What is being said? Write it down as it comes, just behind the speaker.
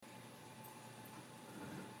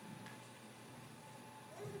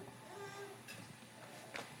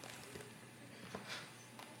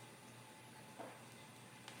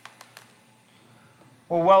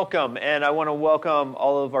Well, welcome, and I want to welcome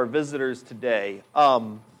all of our visitors today.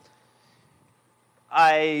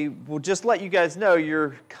 I will just let you guys know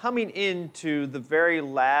you're coming into the very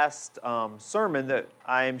last sermon that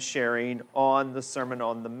I am sharing on the Sermon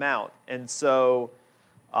on the Mount. And so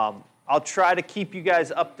I'll try to keep you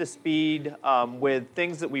guys up to speed with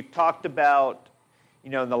things that we've talked about,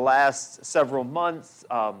 in the last several months.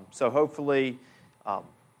 So hopefully,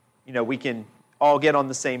 we can all get on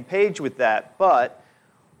the same page with that. But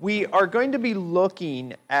we are going to be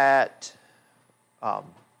looking at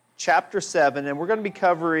chapter 7, and we're going to be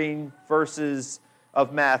covering verses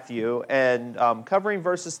of Matthew and covering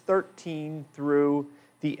verses 13 through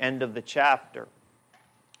the end of the chapter.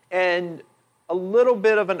 And a little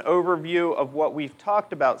bit of an overview of what we've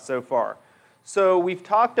talked about so far. So we've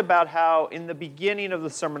talked about how in the beginning of the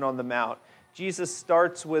Sermon on the Mount, Jesus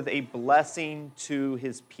starts with a blessing to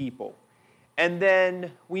his people. And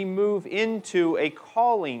then we move into a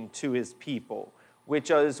calling to his people,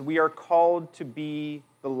 which is we are called to be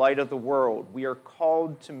the light of the world. We are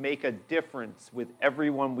called to make a difference with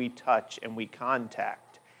everyone we touch and we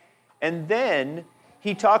contact. And then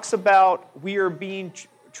he talks about we are being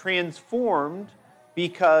transformed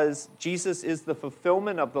because Jesus is the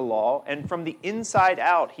fulfillment of the law, and from the inside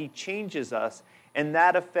out, he changes us, and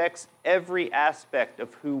that affects every aspect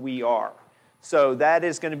of who we are. So that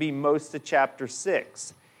is going to be most of chapter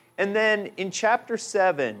 6. And then in chapter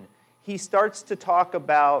 7, he starts to talk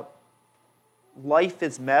about life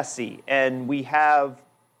is messy, and we have,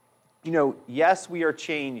 yes, we are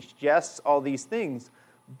changed, yes, all these things,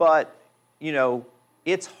 but,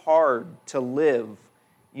 it's hard to live.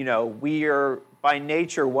 We are, by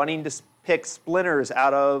nature, wanting to pick splinters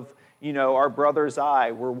out of, our brother's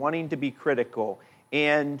eye. We're wanting to be critical.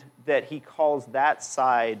 And that he calls that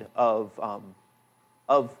side of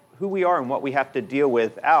who we are and what we have to deal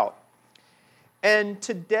with out. And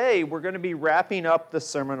today we're going to be wrapping up the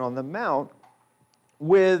Sermon on the Mount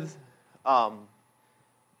with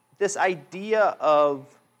this idea of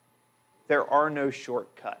there are no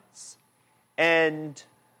shortcuts. And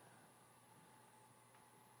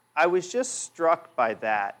I was just struck by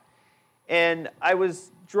that. And I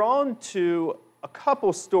was drawn to a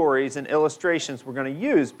couple stories and illustrations we're going to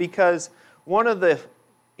use because one of the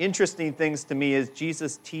interesting things to me is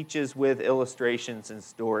Jesus teaches with illustrations and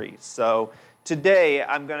stories. So today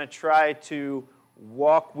I'm going to try to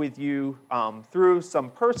walk with you through some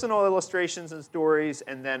personal illustrations and stories,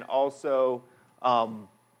 and then also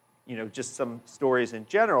just some stories in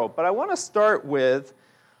general. But I want to start with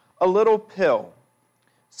a little pill.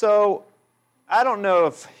 So I don't know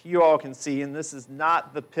if you all can see, and this is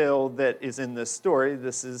not the pill that is in this story.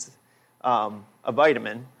 This is a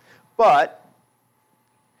vitamin. But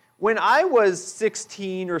when I was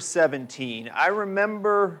 16 or 17, I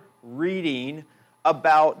remember reading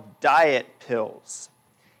about diet pills.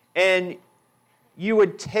 And you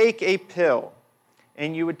would take a pill,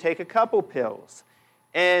 and you would take a couple pills,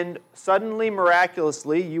 and suddenly,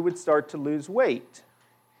 miraculously, you would start to lose weight.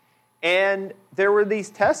 And there were these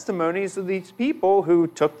testimonies of these people who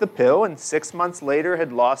took the pill and 6 months later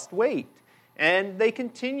had lost weight. And they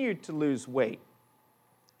continued to lose weight.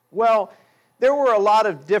 Well, there were a lot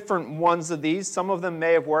of different ones of these. Some of them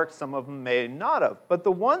may have worked, some of them may not have. But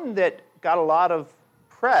the one that got a lot of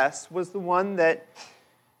press was the one that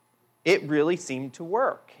it really seemed to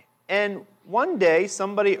work. And one day,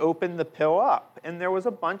 somebody opened the pill up, and there was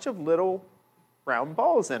a bunch of little brown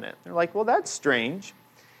balls in it. They're like, well, that's strange.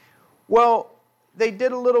 Well, they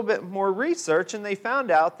did a little bit more research, and they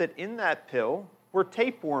found out that in that pill were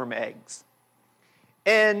tapeworm eggs.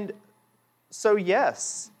 And so,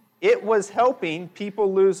 yes, it was helping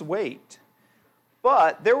people lose weight.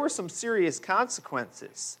 But there were some serious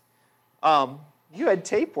consequences. You had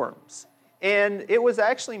tapeworms, and it was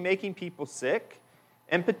actually making people sick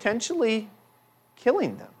and potentially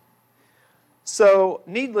killing them. So,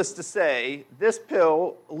 needless to say, this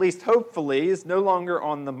pill, at least hopefully, is no longer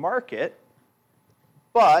on the market,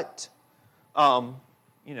 but, not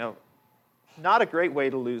a great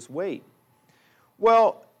way to lose weight.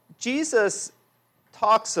 Well, Jesus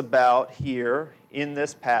talks about here in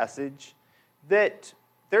this passage that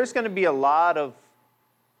there's going to be a lot of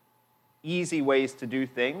easy ways to do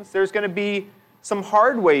things. There's going to be some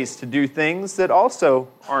hard ways to do things that also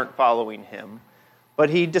aren't following him.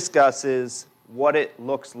 But he discusses what it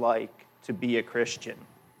looks like to be a Christian.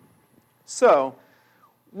 So,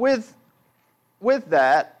 with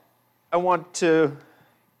that, I want to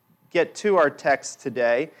get to our text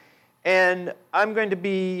today. And I'm going to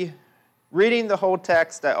be reading the whole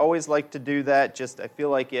text. I always like to do that. I feel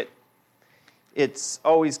like it it's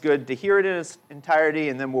always good to hear it in its entirety,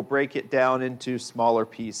 and then we'll break it down into smaller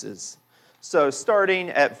pieces. So starting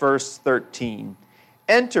at verse 13.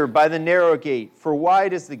 Enter by the narrow gate, for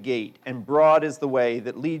wide is the gate, and broad is the way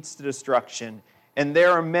that leads to destruction, and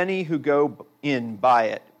there are many who go in by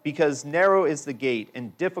it, because narrow is the gate,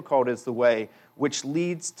 and difficult is the way which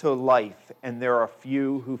leads to life, and there are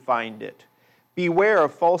few who find it. Beware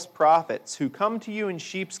of false prophets who come to you in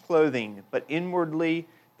sheep's clothing, but inwardly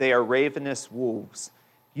they are ravenous wolves.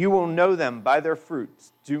 You will know them by their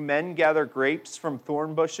fruits. Do men gather grapes from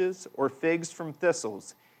thorn bushes or figs from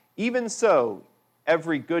thistles? Even so,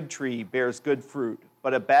 every good tree bears good fruit,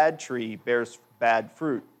 but a bad tree bears bad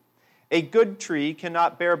fruit. A good tree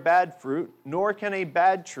cannot bear bad fruit, nor can a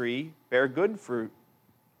bad tree bear good fruit.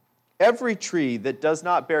 Every tree that does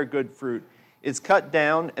not bear good fruit is cut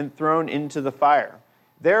down and thrown into the fire.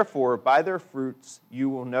 Therefore, by their fruits you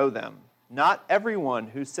will know them. Not everyone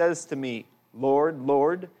who says to me, Lord,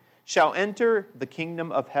 Lord, shall enter the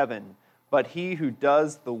kingdom of heaven, but he who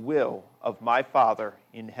does the will of my Father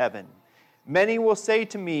in heaven. Many will say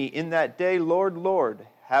to me in that day, Lord, Lord,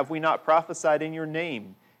 have we not prophesied in your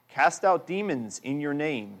name, cast out demons in your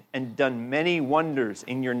name, and done many wonders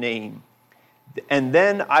in your name? And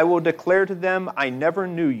then I will declare to them, I never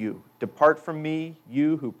knew you. Depart from me,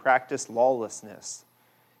 you who practice lawlessness.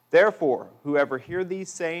 Therefore, whoever hears these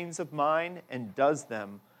sayings of mine and does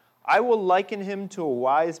them, I will liken him to a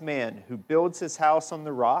wise man who builds his house on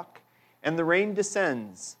the rock, and the rain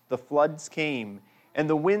descends, the floods came, and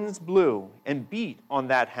the winds blew and beat on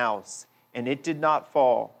that house, and it did not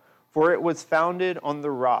fall, for it was founded on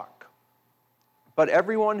the rock. But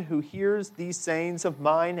everyone who hears these sayings of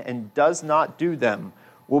mine and does not do them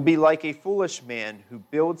will be like a foolish man who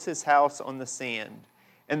builds his house on the sand.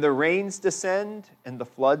 And the rains descend, and the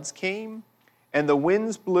floods came, and the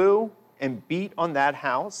winds blew and beat on that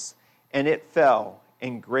house, and it fell,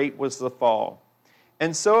 and great was the fall.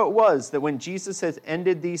 And so it was that when Jesus had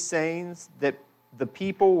ended these sayings, that the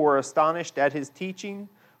people were astonished at his teaching,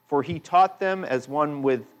 for he taught them as one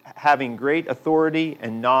with having great authority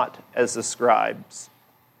and not as the scribes.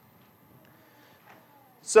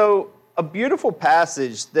 So a beautiful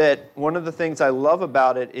passage that one of the things I love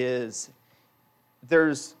about it is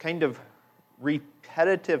there's kind of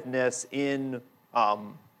repetitiveness in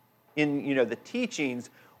the teachings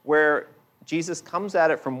where Jesus comes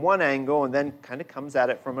at it from one angle and then kind of comes at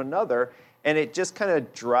it from another, and it just kind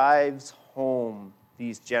of drives home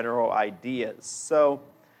these general ideas. So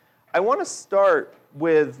I want to start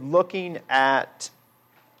with looking at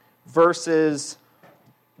verses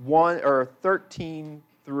 13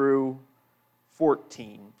 through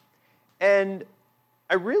 14. And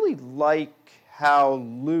I really like how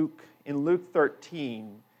in Luke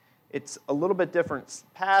 13, it's a little bit different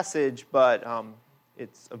passage, but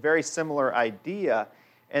it's a very similar idea.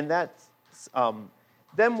 And that's,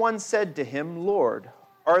 then one said to him, Lord,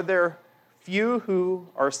 are there few who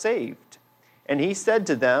are saved? And he said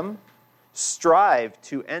to them, strive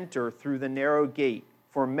to enter through the narrow gate,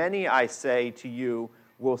 for many, I say to you,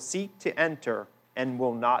 will seek to enter and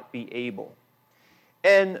will not be able.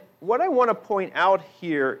 And what I want to point out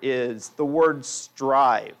here is the word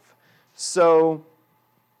strive. So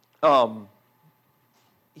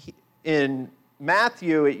in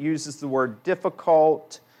Matthew, it uses the word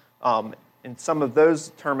difficult and some of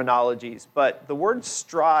those terminologies. But the word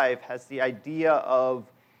strive has the idea of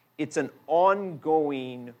it's an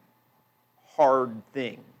ongoing hard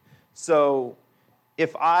thing. So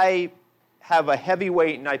if I have a heavy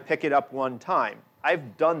weight and I pick it up one time,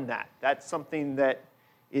 I've done that. That's something that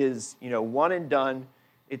is, one and done.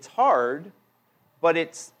 It's hard, but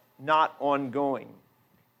it's not ongoing.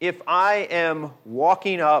 If I am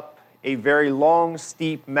walking up a very long,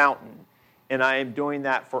 steep mountain, and I am doing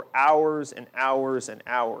that for hours and hours and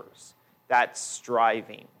hours, that's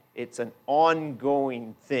striving. It's an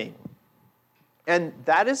ongoing thing. And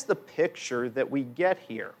that is the picture that we get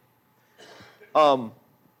here.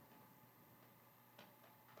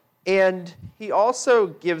 And he also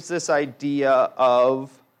gives this idea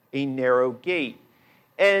of a narrow gate.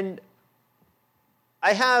 And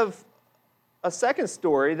I have a second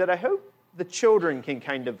story that I hope the children can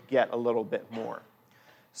kind of get a little bit more.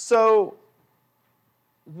 So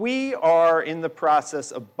we are in the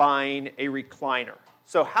process of buying a recliner.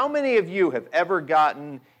 So how many of you have ever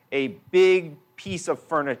gotten a big piece of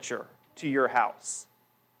furniture to your house?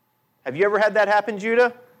 Have you ever had that happen,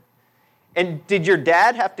 Judah? And did your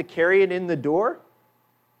dad have to carry it in the door?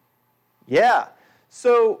 Yeah.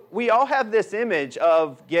 So we all have this image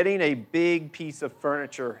of getting a big piece of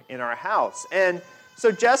furniture in our house. And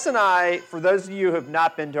so Jess and I, for those of you who have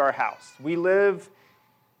not been to our house, we live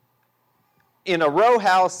in a row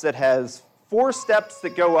house that has 4 steps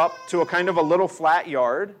that go up to a kind of a little flat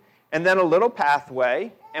yard, and then a little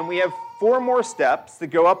pathway, and we have 4 more steps that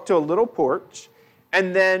go up to a little porch,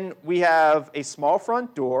 and then we have a small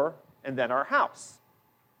front door, and then our house.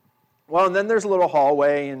 Well, and then there's a little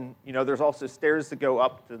hallway, and there's also stairs that go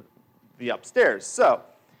up to the upstairs. So,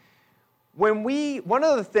 one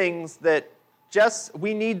of the things that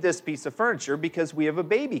we need this piece of furniture because we have a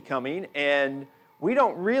baby coming, and we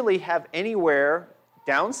don't really have anywhere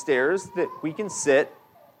downstairs that we can sit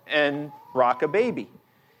and rock a baby.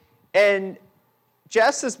 And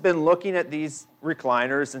Jess has been looking at these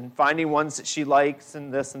recliners and finding ones that she likes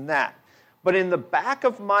and this and that. But in the back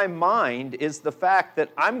of my mind is the fact that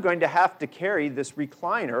I'm going to have to carry this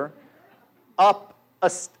recliner up a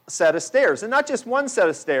set of stairs. And not just one set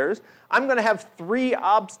of stairs. I'm going to have 3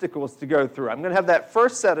 obstacles to go through. I'm going to have that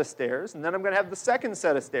first set of stairs, and then I'm going to have the second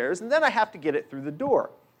set of stairs, and then I have to get it through the door.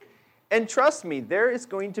 And trust me, there is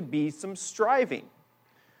going to be some striving.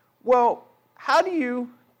 Well,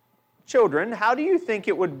 children, how do you think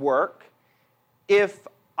it would work if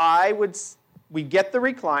we get the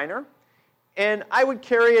recliner, and I would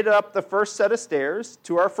carry it up the first set of stairs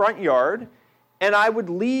to our front yard, and I would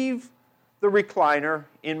leave the recliner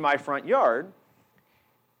in my front yard?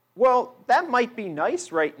 Well, that might be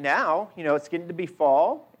nice right now. It's getting to be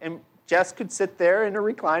fall, and Jess could sit there in a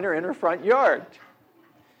recliner in her front yard.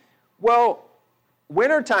 Well,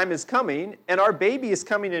 wintertime is coming, and our baby is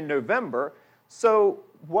coming in November, so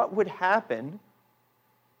what would happen?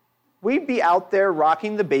 We'd be out there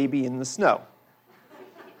rocking the baby in the snow.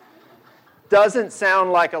 Doesn't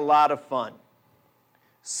sound like a lot of fun.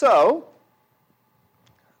 So,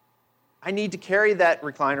 I need to carry that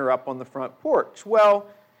recliner up on the front porch. Well,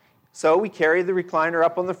 so we carry the recliner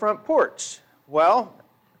up on the front porch. Well,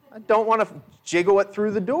 I don't want to jiggle it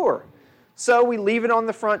through the door. So we leave it on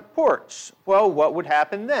the front porch. Well, what would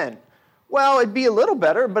happen then? Well, it'd be a little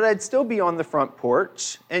better, but I'd still be on the front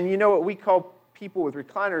porch. And you know what we call people with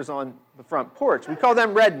recliners on the front porch? We call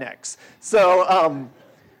them rednecks. So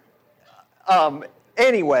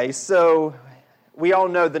anyway, so we all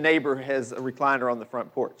know the neighbor has a recliner on the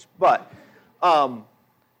front porch. But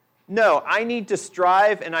no, I need to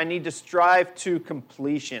strive, and I need to strive to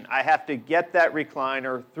completion. I have to get that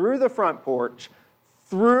recliner through the front porch,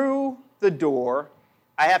 through the door.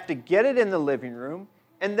 I have to get it in the living room.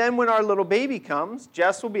 And then when our little baby comes,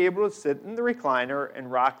 Jess will be able to sit in the recliner and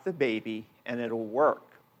rock the baby, and it'll work.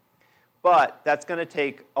 But that's going to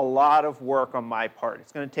take a lot of work on my part.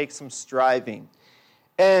 It's going to take some striving.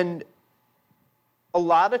 And a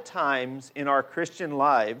lot of times in our Christian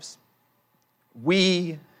lives,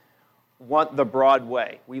 we want the broad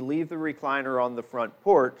way. We leave the recliner on the front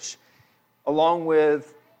porch along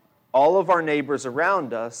with all of our neighbors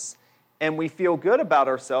around us, and we feel good about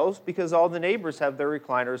ourselves because all the neighbors have their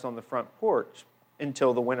recliners on the front porch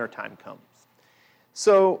until the wintertime comes.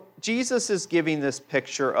 So Jesus is giving this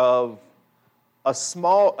picture of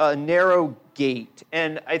a narrow gate.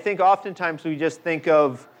 And I think oftentimes we just think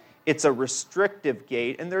of it's a restrictive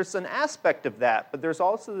gate, and there's an aspect of that, but there's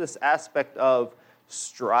also this aspect of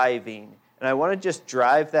striving. And I want to just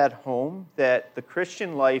drive that home, that the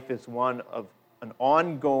Christian life is one of an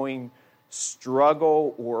ongoing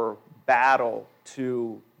struggle or battle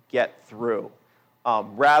to get through,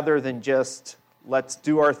 rather than just let's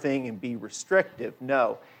do our thing and be restrictive.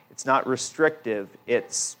 No, it's not restrictive.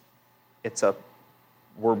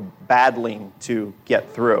 We're battling to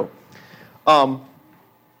get through.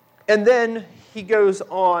 And then he goes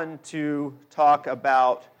on to talk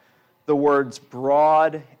about the words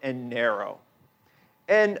broad and narrow.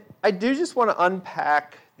 And I do just want to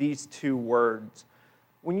unpack these 2 words.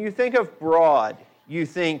 When you think of broad, you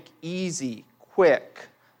think easy, quick,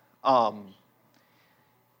 and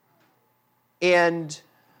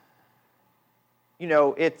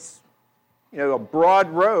it's a broad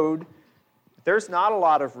road. There's not a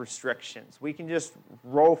lot of restrictions. We can just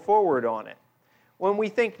roll forward on it. When we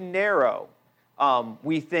think narrow,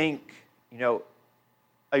 we think,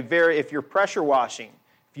 if you're pressure washing,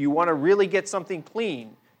 if you want to really get something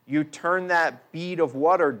clean, you turn that bead of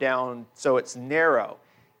water down so it's narrow.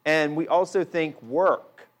 And we also think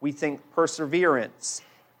work. We think perseverance.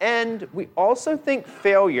 And we also think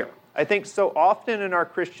failure. I think so often in our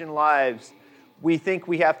Christian lives, we think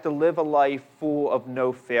we have to live a life full of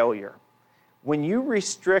no failure. When you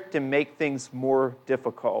restrict and make things more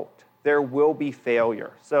difficult, there will be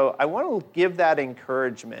failure. So I want to give that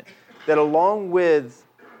encouragement that along with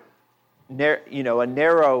a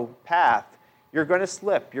narrow path, you're going to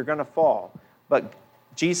slip, you're going to fall. But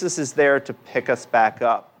Jesus is there to pick us back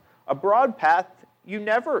up. A broad path, you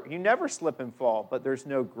never slip and fall, but there's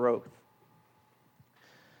no growth.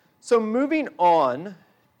 So moving on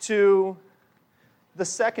to the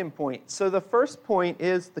second point. So the first point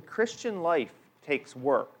is the Christian life takes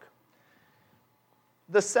work.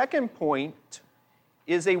 The second point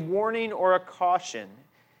is a warning or a caution.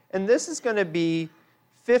 And this is going to be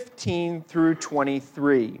 15 through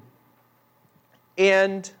 23.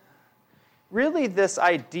 And really this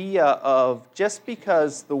idea of just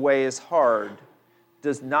because the way is hard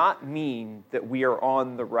does not mean that we are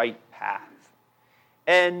on the right path.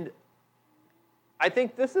 And I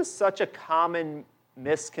think this is such a common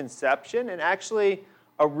misconception and actually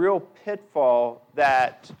a real pitfall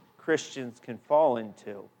that Christians can fall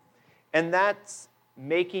into. And that's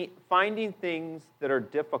finding things that are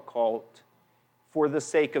difficult for the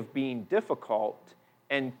sake of being difficult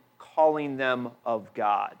and calling them of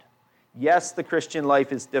God. Yes, the Christian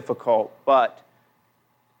life is difficult, but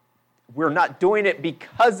we're not doing it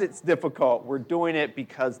because it's difficult. We're doing it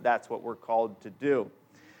because that's what we're called to do.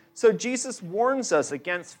 So Jesus warns us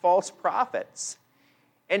against false prophets.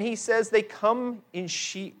 And he says they come in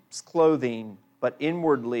sheep's clothing, but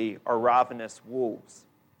inwardly are ravenous wolves.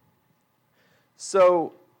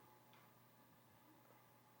 So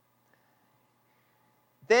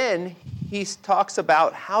then he talks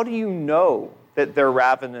about how do you know that they're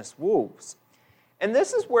ravenous wolves? And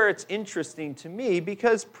this is where it's interesting to me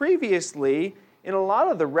because previously, in a lot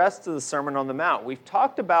of the rest of the Sermon on the Mount, we've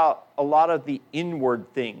talked about a lot of the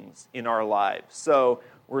inward things in our lives. So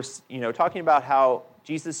we're talking about how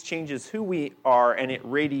Jesus changes who we are and it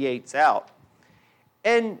radiates out.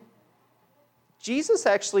 And Jesus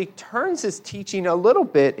actually turns his teaching a little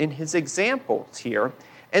bit in his examples here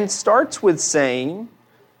and starts with saying,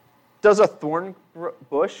 does a thorn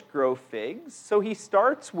bush grow figs? So he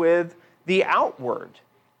starts with the outward,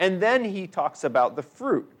 and then he talks about the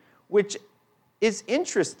fruit, which is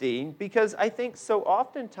interesting because I think so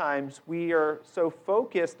oftentimes we are so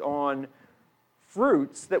focused on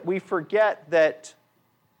fruits that we forget that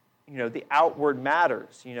the outward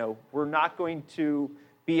matters. We're not going to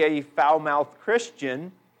be a foul-mouthed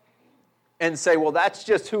Christian and say, well, that's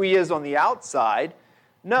just who he is on the outside.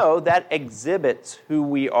 No, that exhibits who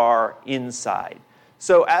we are inside.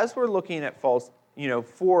 So as we're looking at for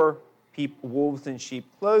wolves in sheep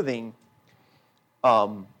clothing,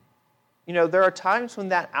 there are times when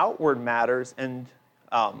that outward matters, and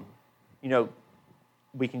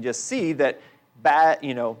we can just see that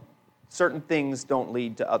certain things don't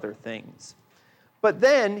lead to other things. But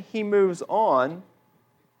then he moves on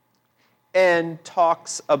and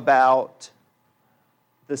talks about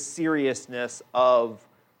the seriousness of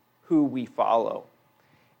who we follow.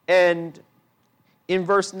 And in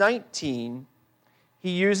verse 19, he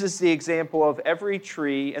uses the example of every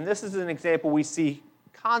tree, and this is an example we see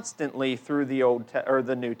constantly through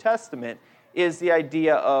the New Testament, is the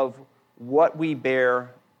idea of what we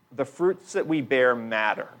bear, the fruits that we bear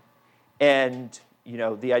matter. And,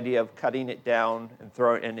 the idea of cutting it down and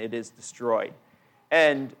throwing it, and it is destroyed.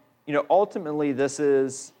 And, ultimately this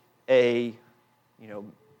is a,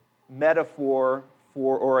 metaphor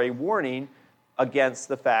for, or a warning against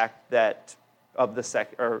the fact that of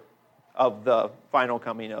the final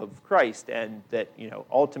coming of Christ, and that,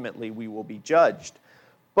 ultimately we will be judged.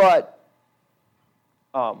 But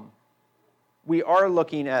we are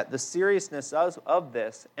looking at the seriousness of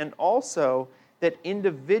this, and also that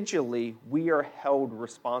individually we are held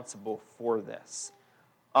responsible for this.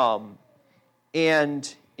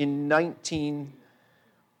 And in 19,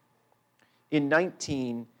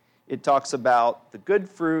 it talks about the good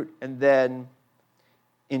fruit, and then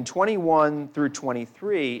in 21 through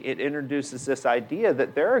 23, it introduces this idea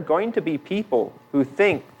that there are going to be people who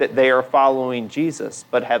think that they are following Jesus,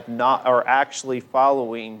 but are actually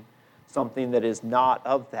following something that is not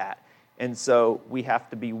of that. And so we have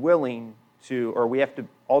to be willing to, or we have to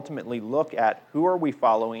ultimately look at who are we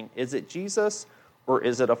following? Is it Jesus or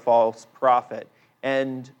is it a false prophet?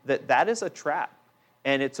 And that is a trap,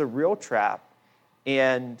 and it's a real trap,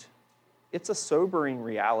 and it's a sobering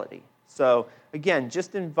reality. So again,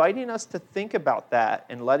 just inviting us to think about that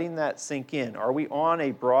and letting that sink in. Are we on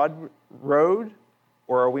a broad road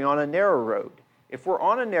or are we on a narrow road? If we're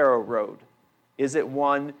on a narrow road, is it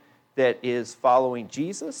one that is following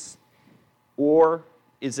Jesus, or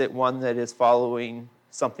is it one that is following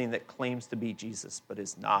something that claims to be Jesus but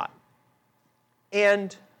is not?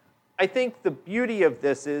 And I think the beauty of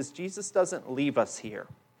this is Jesus doesn't leave us here.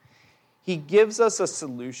 He gives us a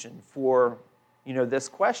solution for, this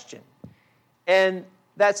question. And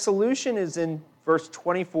that solution is in verse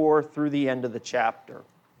 24 through the end of the chapter.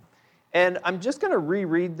 And I'm just going to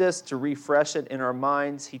reread this to refresh it in our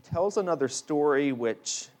minds. He tells another story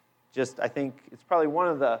which I think it's probably one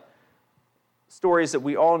of the stories that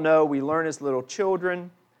we all know, we learn as little children,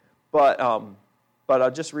 but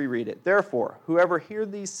I'll just reread it. Therefore, whoever hears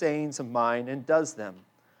these sayings of mine and does them,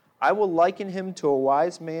 I will liken him to a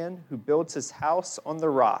wise man who builds his house on the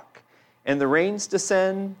rock. And the rains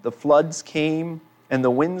descend, the floods came, and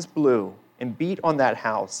the winds blew and beat on that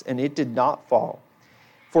house, and it did not fall.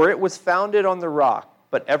 For it was founded on the rock.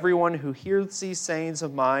 But everyone who hears these sayings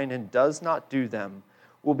of mine and does not do them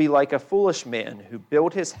will be like a foolish man who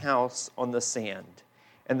built his house on the sand.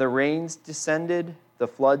 And the rains descended, the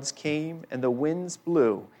floods came, and the winds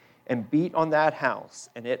blew and beat on that house,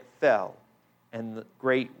 and it fell, and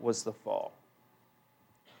great was the fall.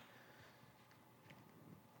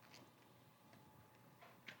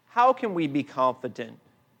 How can we be confident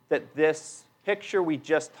that this picture we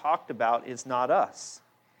just talked about is not us?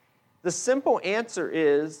 The simple answer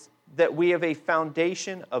is that we have a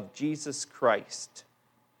foundation of Jesus Christ.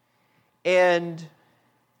 And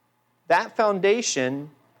that foundation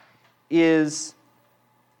is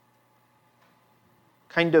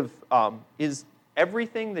is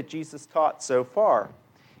everything that Jesus taught so far.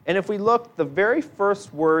 And if we look, the very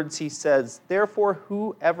first words he says, therefore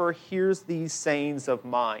whoever hears these sayings of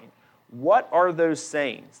mine. What are those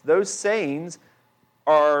sayings? Those sayings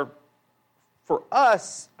are, for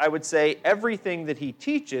us, I would say, everything that he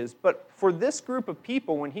teaches, but for this group of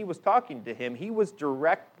people, when he was talking to him, he was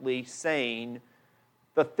directly saying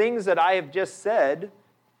the things that I have just said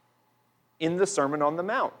in the Sermon on the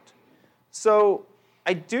Mount. So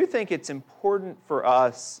I do think it's important for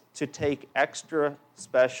us to take extra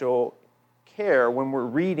special care when we're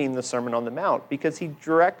reading the Sermon on the Mount, because he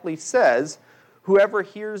directly says, whoever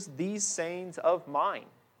hears these sayings of mine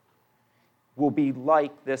will be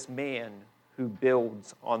like this man who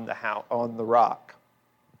builds on the rock.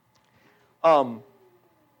 And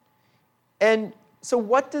so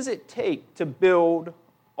what does it take to build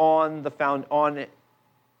on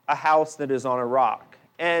a house that is on a rock?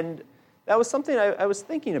 And that was something I was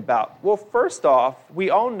thinking about. Well, first off, we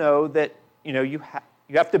all know that you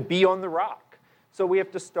have to be on the rock. So we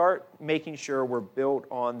have to start making sure we're built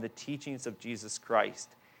on the teachings of Jesus Christ.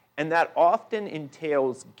 And that often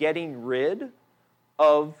entails getting rid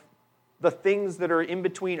of the things that are in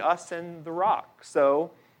between us and the rock.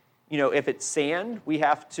 So, if it's sand, we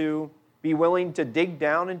have to be willing to dig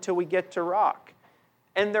down until we get to rock.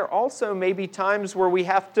 And there also may be times where we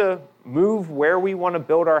have to move where we want to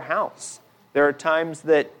build our house. There are times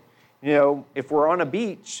that, if we're on a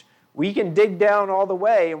beach, we can dig down all the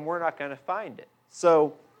way and we're not going to find it.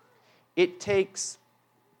 So it takes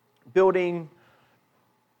building,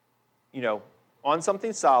 on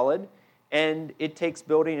something solid, and it takes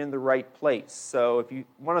building in the right place. So if you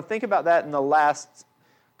want to think about that in the last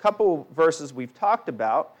couple verses we've talked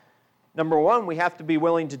about, number one, we have to be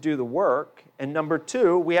willing to do the work. And number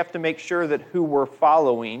two, we have to make sure that who we're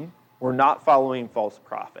following, we're not following false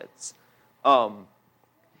prophets.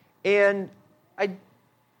 And I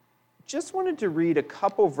just wanted to read a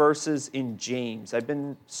couple verses in James. I've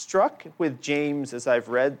been struck with James as I've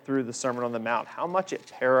read through the Sermon on the Mount, how much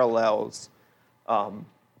it parallels the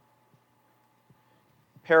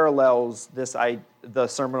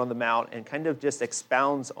Sermon on the Mount and kind of just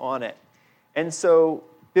expounds on it. And so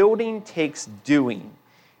building takes doing.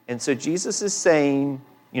 And so Jesus is saying,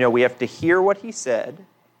 we have to hear what he said,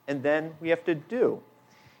 and then we have to do.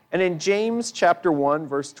 And in James chapter 1,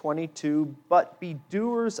 verse 22, but be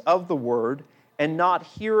doers of the word and not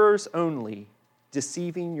hearers only,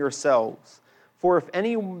 deceiving yourselves. For if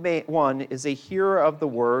anyone is a hearer of the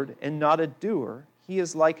word and not a doer, he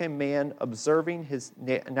is like a man observing his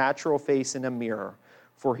natural face in a mirror.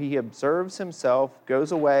 For he observes himself,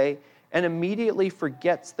 goes away, and immediately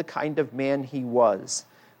forgets the kind of man he was.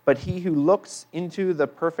 But he who looks into the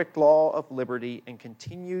perfect law of liberty and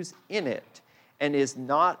continues in it, and is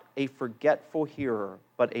not a forgetful hearer,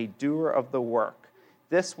 but a doer of the work,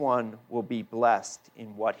 this one will be blessed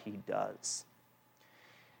in what he does.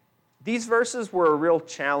 These verses were a real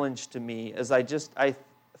challenge to me as I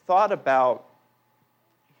thought about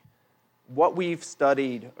what we've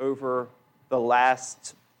studied over the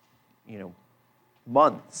last,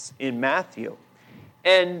 months in Matthew,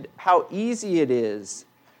 and how easy it is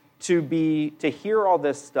to hear all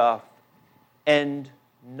this stuff and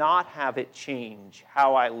not have it change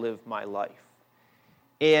how I live my life.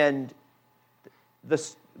 And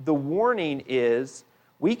the warning is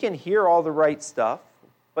we can hear all the right stuff,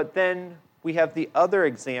 but then we have the other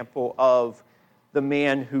example of the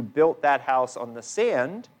man who built that house on the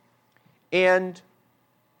sand, and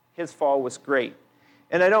his fall was great.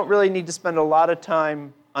 And I don't really need to spend a lot of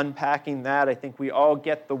time unpacking that. I think we all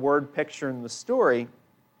get the word picture in the story.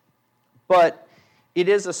 But it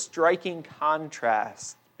is a striking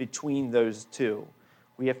contrast between those two.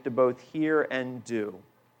 We have to both hear and do.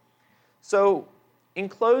 So, in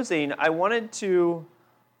closing, I wanted to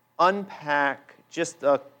unpack just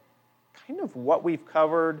a kind of what we've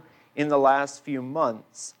covered in the last few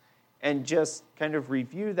months and just kind of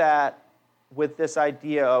review that with this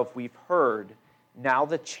idea of we've heard, now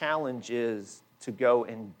the challenge is to go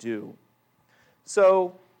and do.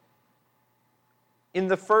 So, in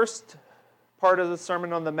the first part of the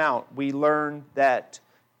Sermon on the Mount, we learn that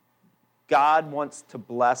God wants to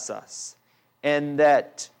bless us and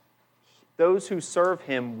that those who serve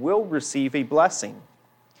him will receive a blessing.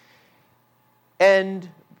 And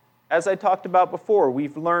as I talked about before,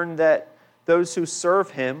 we've learned that those who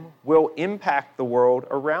serve him will impact the world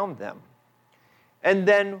around them. And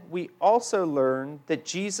then we also learned that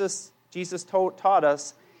Jesus taught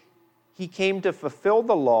us he came to fulfill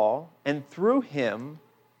the law, and through him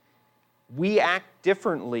we act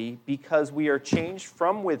differently because we are changed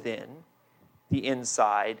from within, the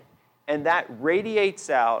inside, and that radiates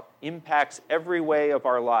out, impacts every way of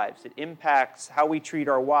our lives. It impacts how we treat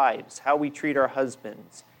our wives, how we treat our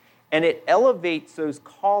husbands. And it elevates those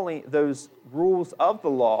rules of the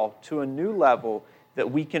law to a new level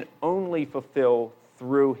that we can only fulfill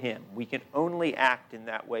through him. We can only act in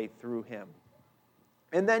that way through him.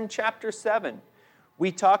 And then chapter 7,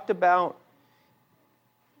 we talked about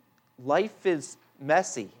life is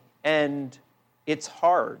messy and it's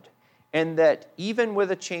hard. And that even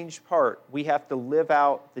with a changed heart, we have to live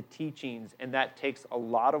out the teachings, and that takes a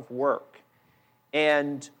lot of work.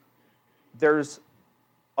 And there's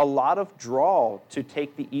a lot of draw to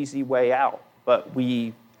take the easy way out, but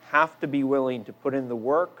we have to be willing to put in the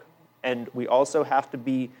work, and we also have to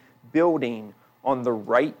be building on the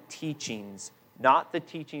right teachings, not the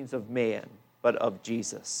teachings of man, but of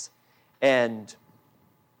Jesus. And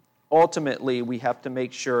ultimately, we have to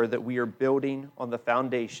make sure that we are building on the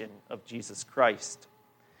foundation of Jesus Christ.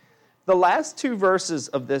 The last two verses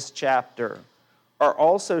of this chapter are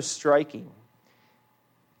also striking.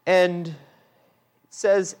 And it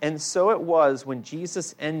says, "And so it was when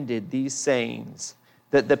Jesus ended these sayings,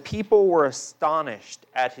 that the people were astonished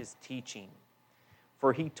at his teaching.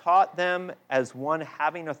 For he taught them as one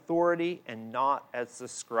having authority and not as the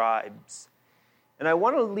scribes." And I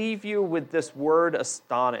want to leave you with this word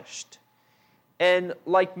astonished. And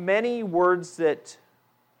like many words that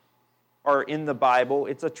are in the Bible,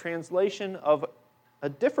 it's a translation of a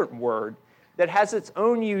different word that has its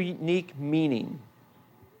own unique meaning.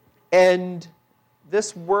 And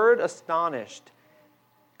this word astonished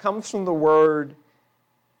comes from the word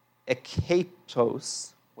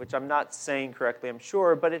ekaptos, which I'm not saying correctly, I'm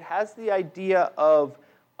sure, but it has the idea of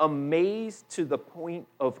amazed to the point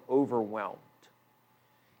of overwhelmed.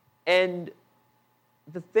 And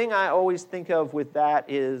the thing I always think of with that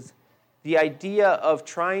is the idea of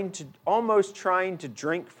almost trying to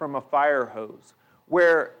drink from a fire hose,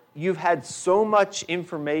 where you've had so much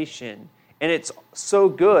information and it's so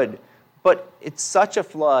good, but it's such a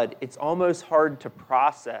flood, it's almost hard to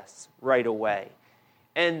process right away.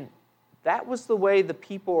 And that was the way the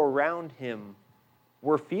people around him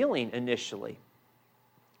were feeling initially.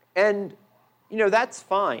 And, that's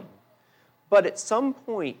fine. But at some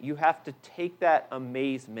point, you have to take that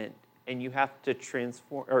amazement and you have to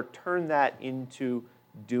transform or turn that into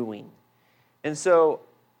doing. And so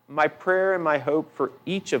my prayer and my hope for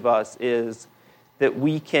each of us is that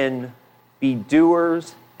we can be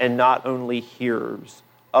doers and not only hearers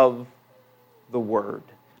of the word.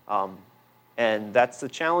 And that's the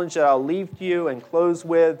challenge that I'll leave to you and close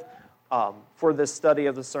with for this study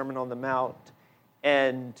of the Sermon on the Mount.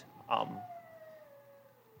 And I'll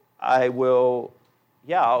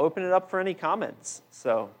open it up for any comments.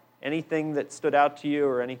 So anything that stood out to you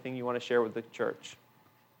or anything you want to share with the church.